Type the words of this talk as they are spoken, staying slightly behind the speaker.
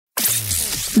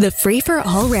The Free for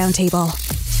All Roundtable.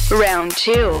 Round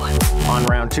 2. On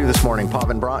round 2 this morning,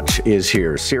 Paven Bratch is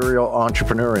here. Serial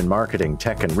entrepreneur in marketing,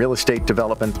 tech, and real estate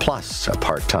development, plus a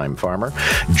part-time farmer.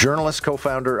 Journalist,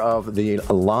 co-founder of The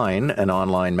Line, an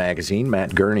online magazine,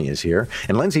 Matt Gurney is here.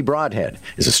 And Lindsay Broadhead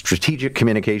is a strategic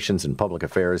communications and public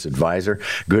affairs advisor.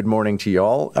 Good morning to you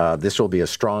all. This will be a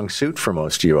strong suit for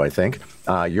most of you, I think.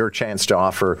 Your chance to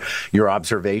offer your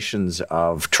observations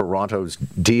of Toronto's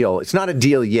deal. It's not a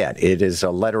deal yet. It is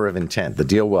a letter of intent. The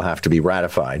deal will have to be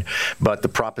ratified. But the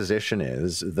proposition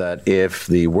is that if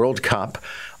the World Cup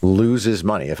loses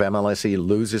money, if MLSE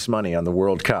loses money on the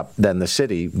World Cup, then the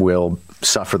city will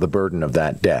suffer the burden of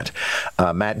that debt.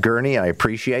 Matt Gurney, I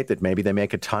appreciate that maybe they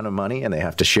make a ton of money and they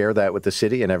have to share that with the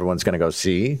city and everyone's going to go,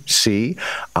 see.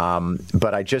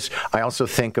 But I also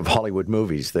think of Hollywood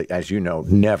movies that, as you know,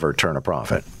 never turn a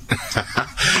profit.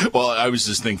 Well, I was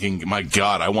just thinking, my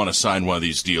God, I want to sign one of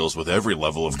these deals with every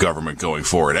level of government going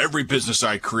forward. Every business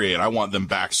I create, I want them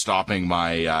backstopping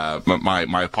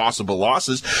my possible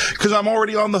losses because I'm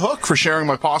already on the hook for sharing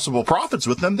my possible profits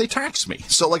with them. They tax me.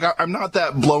 So, I'm not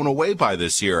that blown away by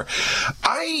this here.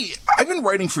 I've been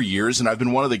writing for years, and I've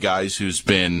been one of the guys who's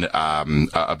been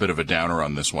a bit of a downer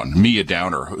on this one. Me, a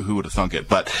downer. Who would have thunk it?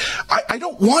 But I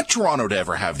don't want Toronto to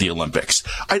ever have the Olympics.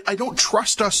 I don't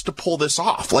trust us to pull this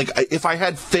off. If I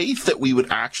had faith that we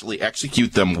would actually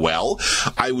execute them well,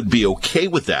 I would be okay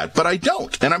with that. But I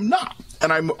don't, and I'm not.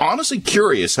 And I'm honestly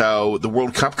curious how the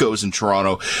World Cup goes in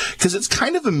Toronto, because it's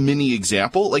kind of a mini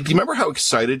example. Do you remember how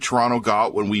excited Toronto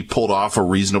got when we pulled off a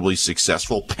reasonably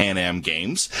successful Pan Am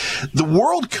Games? The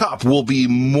World Cup will be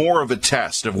more of a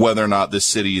test of whether or not this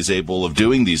city is able of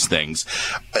doing these things.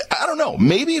 I don't know.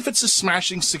 Maybe if it's a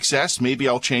smashing success, maybe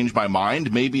I'll change my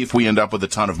mind. Maybe if we end up with a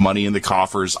ton of money in the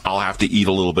coffers, I'll have to eat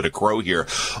a little bit of crow here.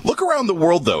 Look around the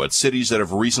world, though, at cities that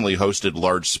have recently hosted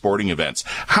large sporting events.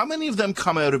 How many of them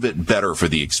come out of it better for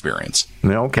the experience?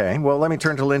 Okay. Well, let me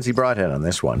turn to Lindsay Broadhead on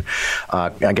this one.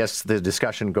 I guess the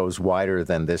discussion goes wider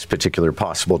than this particular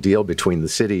possible deal between the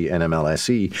city and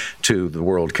MLSE to the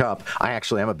World Cup. I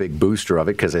actually am a big booster of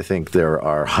it because I think there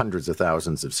are hundreds of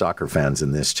thousands of soccer fans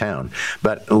in this town.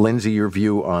 But Lindsay, your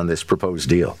view on this proposed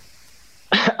deal?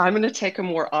 I'm going to take a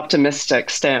more optimistic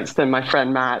stance than my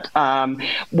friend Matt.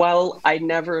 While I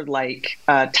never like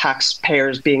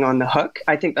taxpayers being on the hook,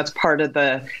 I think that's part of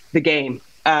the game.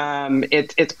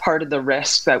 It's part of the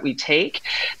risk that we take.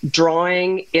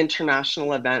 Drawing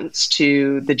international events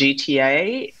to the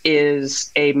GTA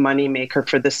is a moneymaker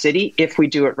for the city if we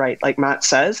do it right, like Matt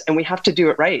says, and we have to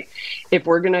do it right. If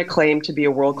we're going to claim to be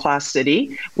a world-class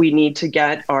city, we need to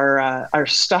get our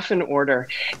stuff in order.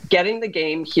 Getting the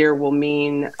game here will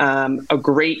mean a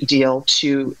great deal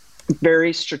to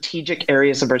very strategic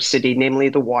areas of our city, namely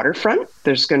the waterfront.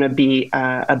 There's going to be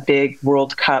a big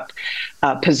World Cup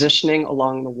positioning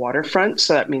along the waterfront.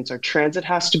 So that means our transit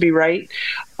has to be right.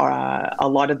 A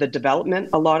lot of the development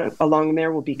along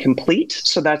there will be complete.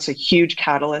 So that's a huge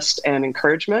catalyst and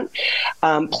encouragement.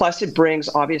 Plus, it brings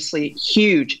obviously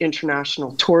huge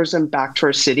international tourism back to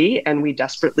our city, and we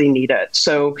desperately need it.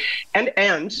 So, and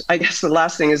I guess the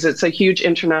last thing is it's a huge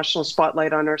international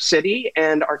spotlight on our city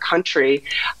and our country.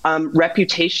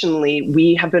 Reputationally,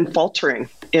 we have been faltering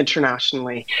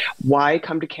internationally. Why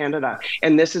come to Canada?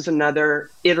 And this is another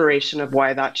iteration of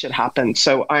why that should happen.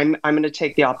 So I'm going to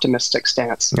take the optimistic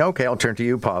stance. Okay, I'll turn to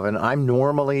you, Paven. I'm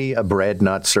normally a bread,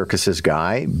 not circuses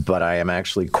guy, but I am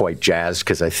actually quite jazzed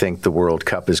because I think the World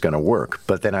Cup is going to work.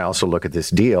 But then I also look at this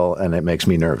deal and it makes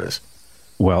me nervous.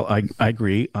 Well, I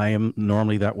agree. I am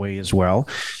normally that way as well.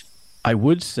 I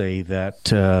would say that,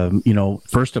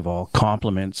 first of all,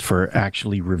 compliments for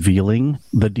actually revealing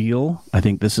the deal. I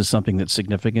think this is something that's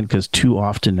significant because too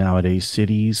often nowadays,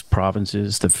 cities,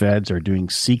 provinces, the feds are doing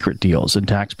secret deals and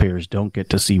taxpayers don't get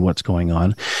to see what's going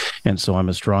on. And so I'm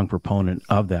a strong proponent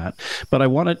of that. But I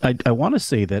want to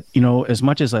say that, as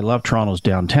much as I love Toronto's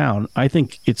downtown, I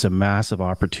think it's a massive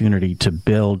opportunity to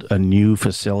build a new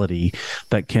facility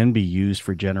that can be used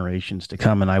for generations to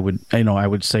come. And I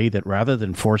would say that rather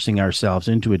than forcing ourselves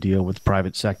into a deal with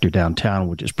private sector downtown,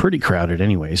 which is pretty crowded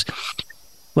anyways,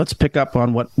 let's pick up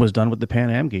on what was done with the Pan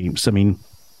Am Games. I mean,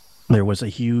 there was a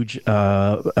huge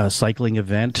cycling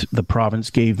event. The province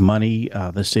gave money.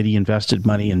 The city invested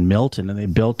money in Milton, and they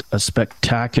built a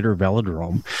spectacular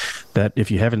velodrome that,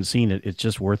 if you haven't seen it, it's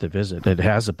just worth a visit. It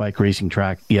has a bike racing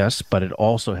track, yes, but it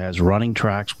also has running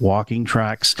tracks, walking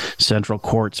tracks, central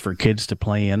courts for kids to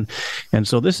play in. And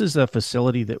so this is a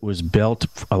facility that was built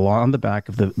along the back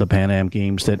of the Pan Am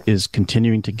Games that is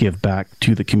continuing to give back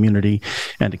to the community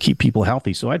and to keep people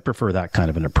healthy. So I'd prefer that kind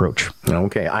of an approach.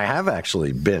 Okay. I have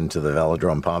actually been to to the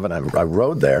velodrome, Paven. I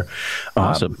rode there.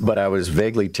 Awesome. But I was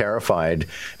vaguely terrified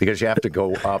because you have to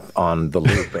go up on the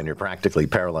loop and you're practically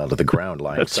parallel to the ground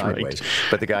lying sideways. Right.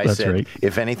 But the guy said,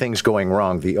 if anything's going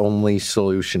wrong, the only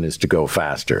solution is to go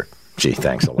faster. Gee,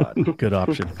 thanks a lot. Good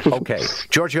option. Okay.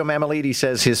 Giorgio Mammoliti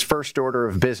says his first order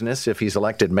of business, if he's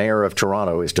elected mayor of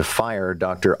Toronto, is to fire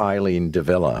Dr. Eileen de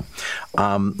Villa.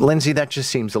 Lindsay, that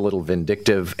just seems a little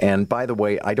vindictive. And by the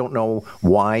way, I don't know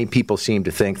why people seem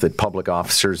to think that public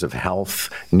officers of health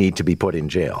need to be put in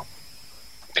jail.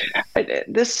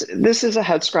 This is a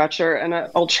head scratcher, and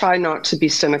I'll try not to be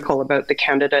cynical about the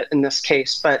candidate in this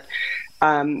case. But,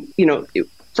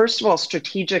 first of all,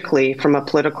 strategically, from a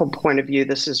political point of view,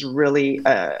 this is really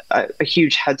a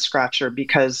huge head scratcher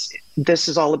because this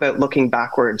is all about looking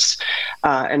backwards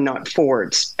and not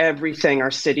forwards. Everything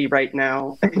our city right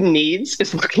now needs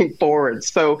is looking forward.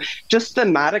 So just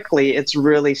thematically, it's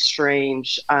really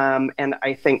strange and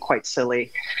I think quite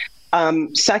silly.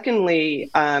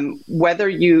 Secondly, whether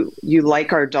you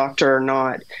like our doctor or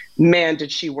not, man,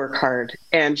 did she work hard.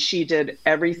 And she did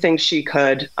everything she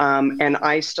could. And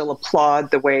I still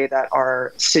applaud the way that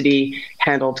our city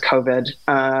handled COVID.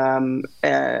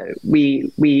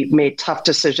 We made tough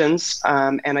decisions,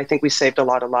 and I think we saved a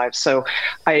lot of lives. So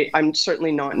I'm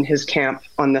certainly not in his camp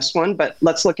on this one, but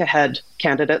let's look ahead,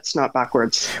 candidates, not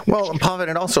backwards. Well, Paven,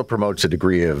 it also promotes a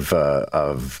degree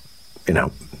of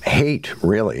hate,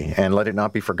 really. And let it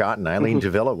not be forgotten, Eileen de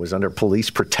Villa was under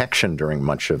police protection during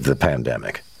much of the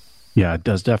pandemic. Yeah, it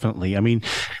does, definitely. I mean,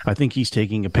 I think he's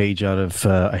taking a page out of,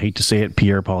 I hate to say it,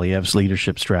 Pierre Poilievre's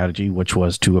leadership strategy, which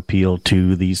was to appeal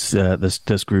to this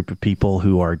group of people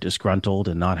who are disgruntled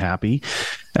and not happy.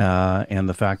 And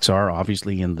the facts are,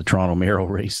 obviously, in the Toronto mayoral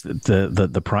race, that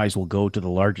the prize will go to the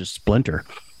largest splinter.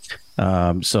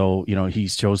 So,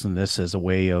 he's chosen this as a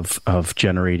way of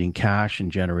generating cash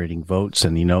and generating votes.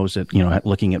 And he knows that,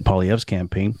 looking at Poilievre's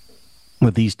campaign,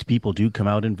 that these people do come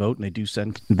out and vote, and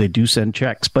they do send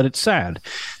checks. But it's sad.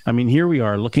 I mean, here we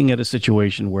are looking at a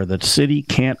situation where the city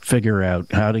can't figure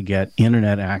out how to get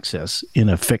internet access in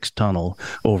a fixed tunnel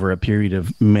over a period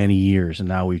of many years. And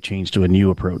now we've changed to a new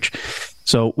approach.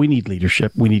 So we need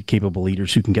leadership. We need capable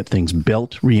leaders who can get things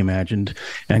built, reimagined,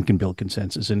 and can build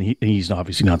consensus. And he's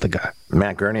obviously not the guy.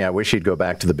 Matt Gurney, I wish he'd go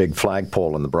back to the big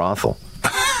flagpole in the brothel.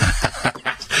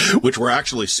 Which were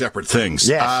actually separate things.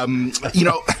 Yes.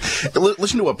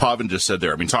 Listen to what Paven just said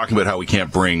there. I mean, talking about how we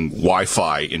can't bring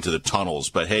Wi-Fi into the tunnels,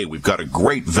 but hey, we've got a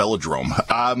great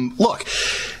velodrome. Look,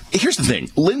 here's the thing.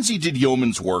 Lindsay did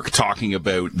yeoman's work talking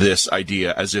about this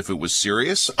idea as if it was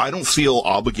serious. I don't feel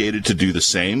obligated to do the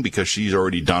same because she's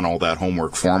already done all that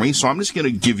homework for me. So I'm just going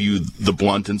to give you the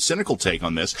blunt and cynical take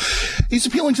on this. He's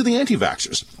appealing to the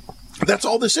anti-vaxxers. That's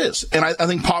all this is. And I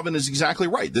think Paven is exactly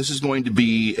right. This is going to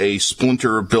be a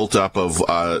splinter built up of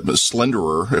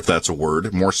slenderer, if that's a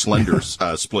word, more slender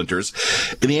splinters.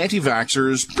 And the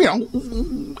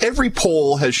anti-vaxxers, every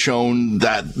poll has shown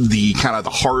that the kind of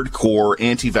the hardcore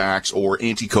anti-vax or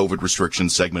anti-COVID restriction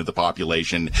segment of the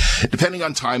population, depending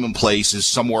on time and place, is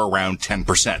somewhere around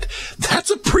 10%.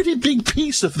 That's a pretty big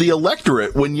piece of the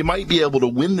electorate when you might be able to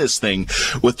win this thing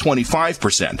with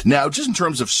 25%. Now, just in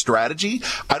terms of strategy,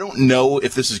 I don't know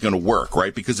if this is going to work,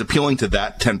 right? Because appealing to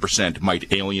that 10%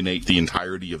 might alienate the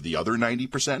entirety of the other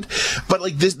 90%. But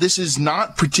this is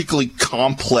not particularly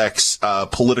complex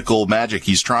political magic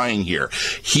he's trying here.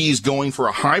 He's going for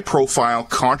a high-profile,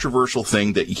 controversial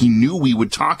thing that he knew we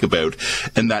would talk about,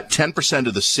 and that 10%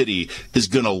 of the city is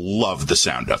going to love the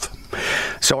sound of.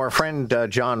 So our friend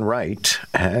John Wright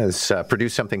has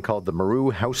produced something called the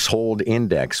Maru Household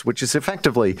Index, which is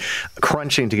effectively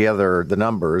crunching together the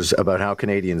numbers about how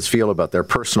Canadians feel about their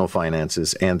personal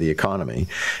finances and the economy.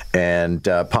 And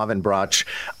Paven Bratch,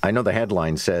 I know the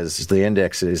headline says the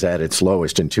index is at its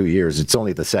lowest in 2 years. It's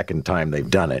only the second time they've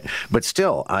done it. But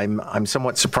still, I'm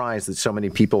somewhat surprised that so many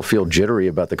people feel jittery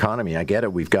about the economy. I get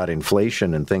it. We've got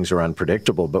inflation and things are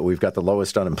unpredictable, but we've got the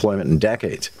lowest unemployment in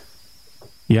decades.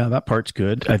 Yeah, that part's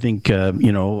good. I think,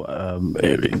 it's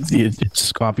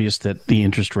obvious that the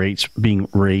interest rates being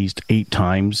raised 8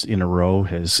 times in a row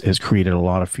has created a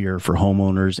lot of fear for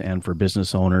homeowners and for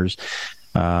business owners.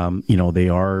 They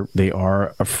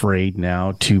are afraid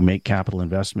now to make capital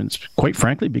investments, quite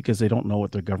frankly, because they don't know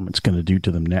what their government's going to do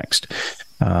to them next.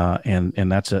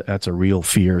 And that's a real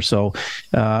fear. So,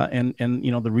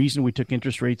 the reason we took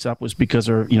interest rates up was because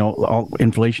all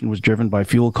inflation was driven by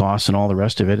fuel costs and all the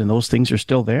rest of it. And those things are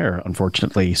still there,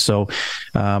 unfortunately. So,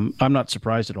 I'm not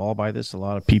surprised at all by this. A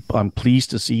lot of people, I'm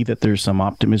pleased to see that there's some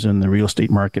optimism in the real estate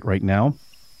market right now.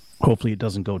 Hopefully it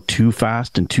doesn't go too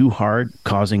fast and too hard,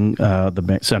 causing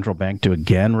the central bank to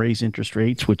again raise interest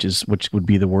rates, which would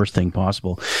be the worst thing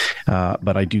possible.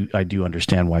 But I do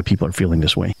understand why people are feeling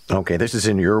this way. Okay, this is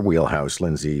in your wheelhouse,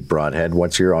 Lindsay Broadhead.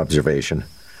 What's your observation?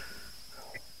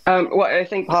 Well, I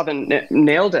think Paven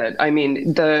nailed it. I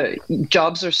mean, the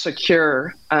jobs are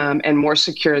secure and more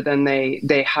secure than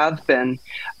they have been.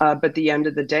 But at the end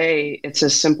of the day, it's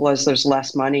as simple as there's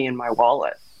less money in my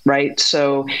wallet. Right.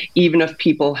 So even if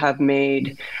people have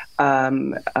made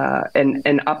an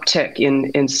uptick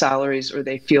in salaries, or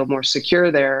they feel more secure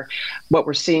there, what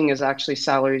we're seeing is actually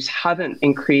salaries haven't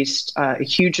increased a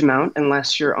huge amount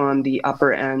unless you're on the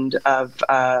upper end of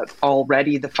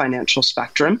already the financial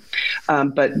spectrum.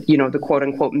 But, the quote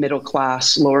unquote middle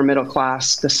class, lower middle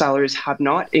class, the salaries have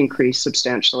not increased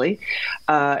substantially.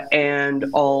 And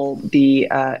all the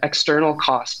external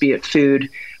costs, be it food,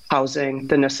 housing,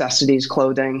 the necessities,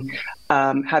 clothing,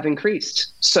 have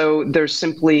increased. So there's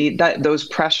simply those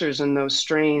pressures and those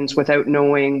strains without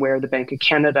knowing where the Bank of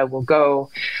Canada will go,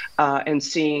 and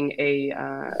seeing a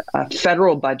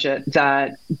federal budget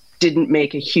that didn't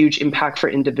make a huge impact for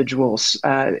individuals.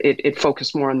 It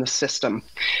focused more on the system.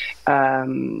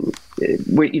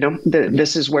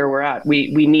 This is where we're at.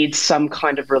 We need some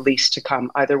kind of release to come,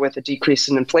 either with a decrease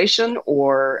in inflation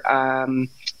or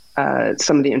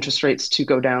some of the interest rates to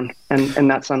go down, and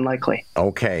that's unlikely.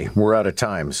 Okay, we're out of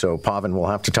time, so Paven, we'll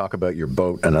have to talk about your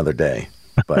boat another day.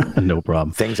 But no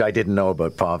problem. Things I didn't know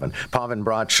about Paven. Paven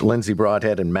Bratch, Lindsay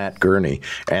Broadhead, and Matt Gurney.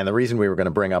 And the reason we were going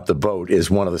to bring up the boat is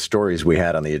one of the stories we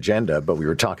had on the agenda, but we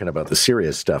were talking about the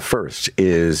serious stuff first,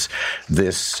 is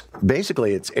this,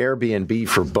 basically it's Airbnb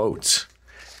for boats,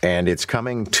 and it's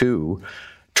coming to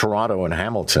Toronto and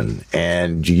Hamilton,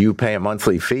 and you pay a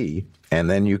monthly fee, and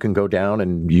then you can go down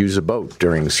and use a boat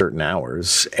during certain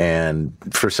hours. And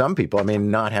for some people,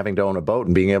 not having to own a boat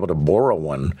and being able to borrow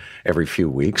one every few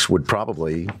weeks would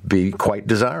probably be quite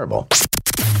desirable.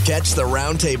 Catch the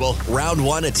Roundtable, round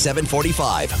 1 at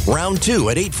 7:45, round 2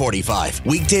 at 8:45.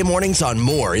 Weekday mornings on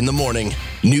More in the Morning.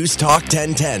 News Talk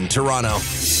 1010 Toronto.